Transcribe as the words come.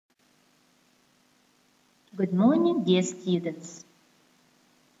Good morning, dear students.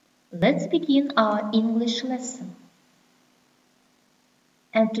 Let's begin our English lesson.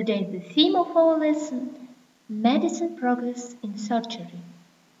 And today the theme of our lesson, medicine progress in surgery.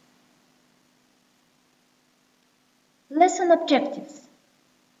 Lesson objectives.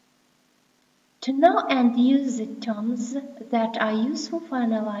 To know and use the terms that are useful for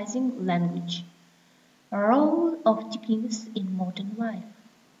analyzing language. Role of techniques in modern life.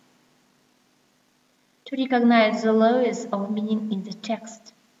 To recognize the layers of meaning in the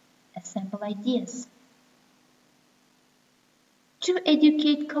text. Assemble ideas. To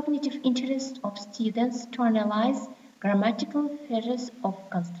educate cognitive interest of students to analyze grammatical features of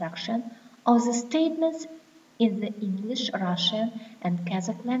construction of the statements in the English, Russian, and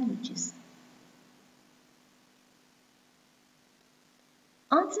Kazakh languages.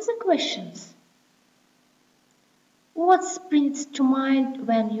 Answer the questions. What springs to mind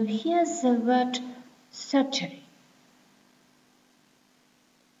when you hear the word surgery?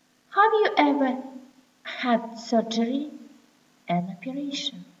 Have you ever had surgery? An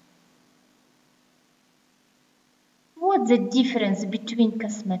operation. What's the difference between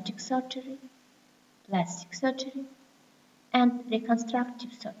cosmetic surgery, plastic surgery, and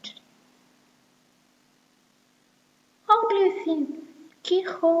reconstructive surgery? How do you think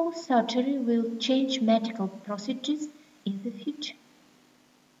keyhole surgery will change medical procedures in the future?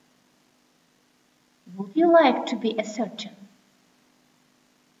 Would you like to be a surgeon?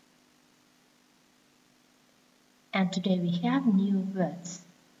 And today we have new words,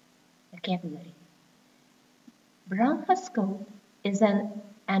 vocabulary. Bronchoscope is an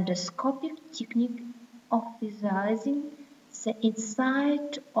endoscopic technique of visualizing the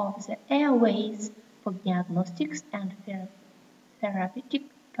inside of the airways for diagnostics and therapeutic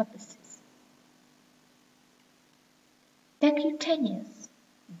purposes. Percutaneous,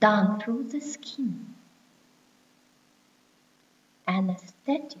 done through the skin.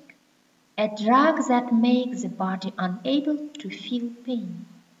 Anesthetic, a drug that makes the body unable to feel pain.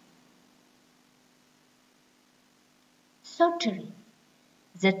 Surgery,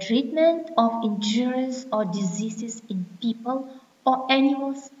 the treatment of injuries or diseases in people or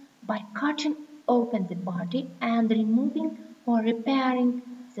animals by cutting open the body and removing or repairing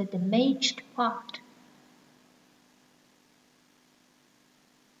the damaged part.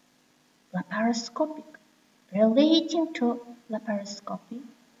 Laparoscopic, relating to laparoscopy,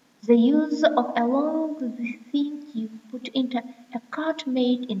 the use of a long thing you put into a cut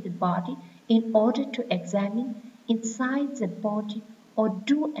made in the body in order to examine inside the body or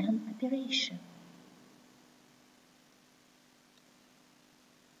do an operation.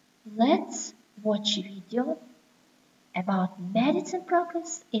 Let's watch a video about medicine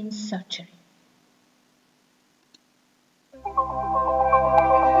progress in surgery.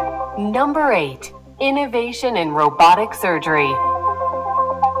 Number 8. Innovation in robotic surgery.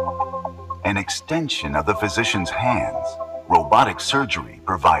 An extension of the physician's hands, robotic surgery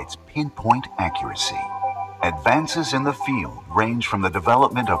provides pinpoint accuracy. Advances in the field range from the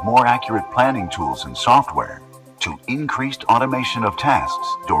development of more accurate planning tools and software to increased automation of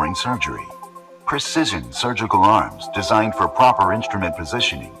tasks during surgery. Precision surgical arms designed for proper instrument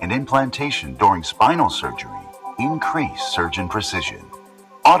positioning and implantation during spinal surgery increase surgeon precision.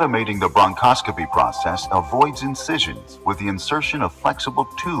 Automating the bronchoscopy process avoids incisions with the insertion of flexible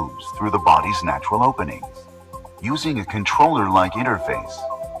tubes through the body's natural openings. Using a controller-like interface,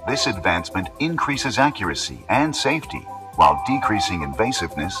 this advancement increases accuracy and safety while decreasing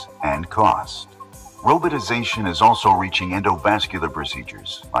invasiveness and cost. Robotization is also reaching endovascular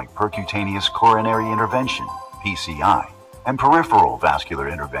procedures like percutaneous coronary intervention, PCI, and peripheral vascular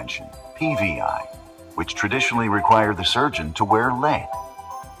intervention, PVI, which traditionally require the surgeon to wear lead.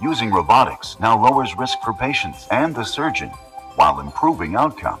 Using robotics now lowers risk for patients and the surgeon while improving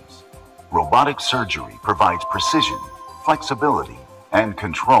outcomes. Robotic surgery provides precision, flexibility, and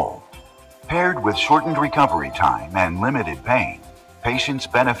control. Paired with shortened recovery time and limited pain, patients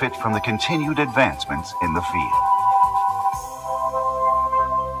benefit from the continued advancements in the field.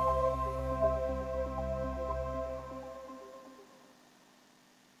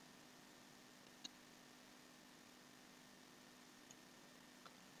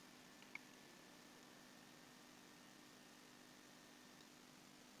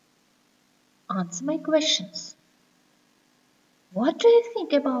 Answer my questions. What do you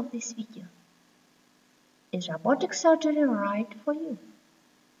think about this video? Is robotic surgery right for you?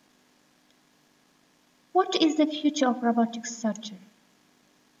 What is the future of robotic surgery?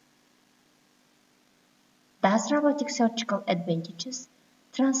 Does robotic surgical advantages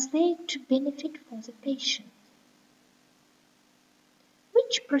translate to benefit for the patient?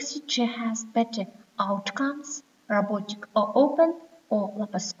 Which procedure has better Outcomes: robotic or open or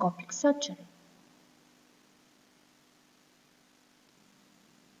laparoscopic surgery.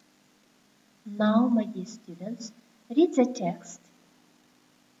 Now, my dear students, read the text.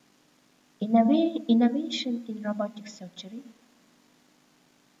 Innovation in robotic surgery.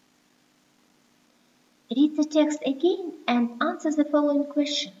 Read the text again and answer the following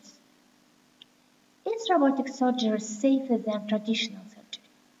questions. Is robotic surgery safer than traditional surgery?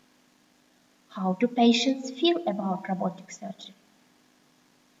 How do patients feel about robotic surgery?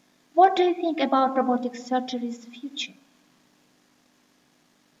 What do you think about robotic surgery's future?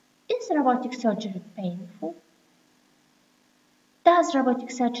 Is robotic surgery painful? Does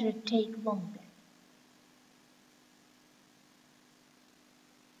robotic surgery take longer?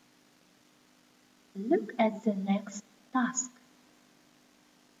 Look at the next task.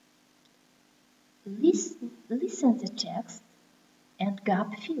 Listen the text and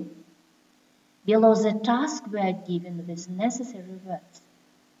gap fill. Below the task we are given with necessary words.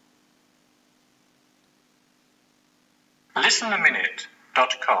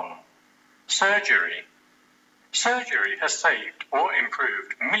 ListenAminute.com. Surgery. Surgery has saved or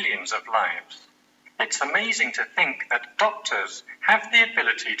improved millions of lives. It's amazing to think that doctors have the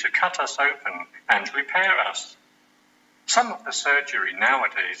ability to cut us open and repair us. Some of the surgery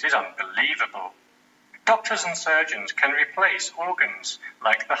nowadays is unbelievable. Doctors and surgeons can replace organs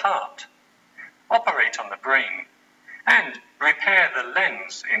like the heart, operate on the brain, and repair the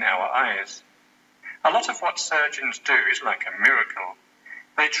lens in our eyes. A lot of what surgeons do is like a miracle.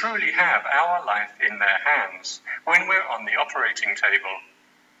 They truly have our life in their hands when we're on the operating table.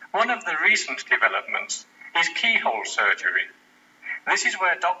 One of the recent developments is keyhole surgery. This is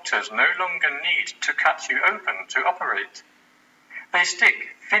where doctors no longer need to cut you open to operate. They stick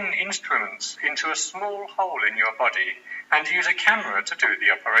thin instruments into a small hole in your body and use a camera to do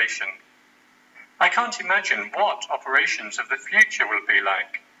the operation. I can't imagine what operations of the future will be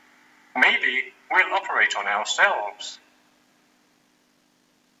like. Maybe we'll operate on ourselves.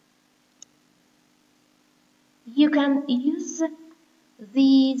 You can use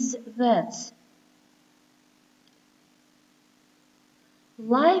these words.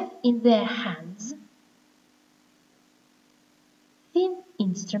 Life in their hands, thin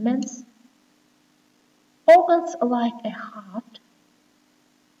instruments, organs like a heart,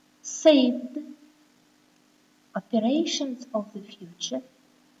 saved, operations of the future,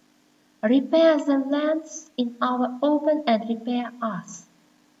 repair the lens in our open and repair us.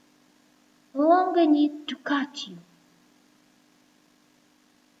 Longer need to cut you.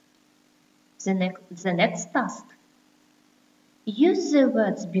 The next task. Use the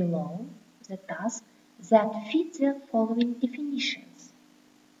words below the task that fit the following definitions.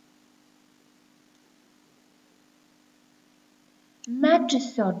 Major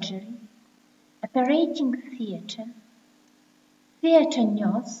surgery, operating theatre, theatre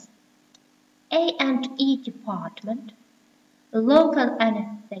nurse, A&E department, local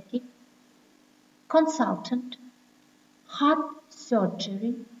anesthetic, consultant, heart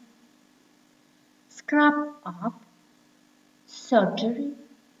surgery, scrub up, surgery,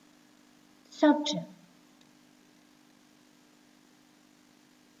 surgeon.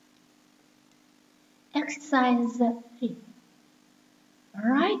 Exercise 3.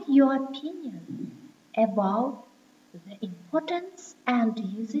 Write your opinion about the importance and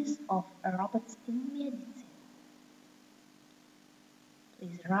uses of robots in medicine.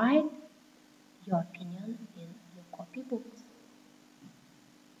 Please write your opinion in your copybooks.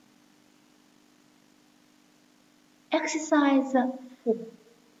 Exercise 4.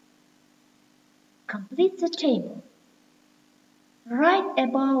 Complete the table. Write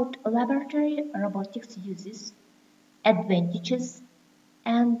about laboratory robotics uses, advantages,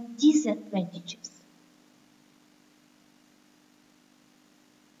 and disadvantages.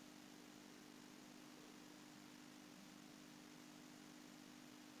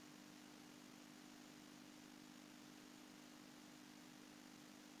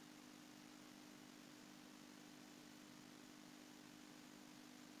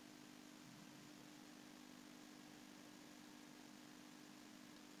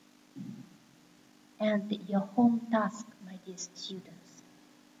 And your home task, my dear students.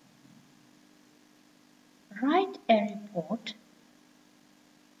 Write a report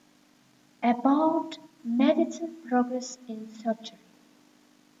about medicine progress in surgery.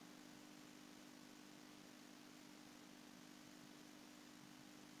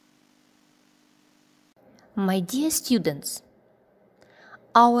 My dear students,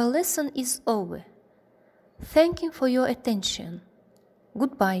 our lesson is over. Thank you for your attention.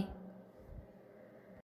 Goodbye.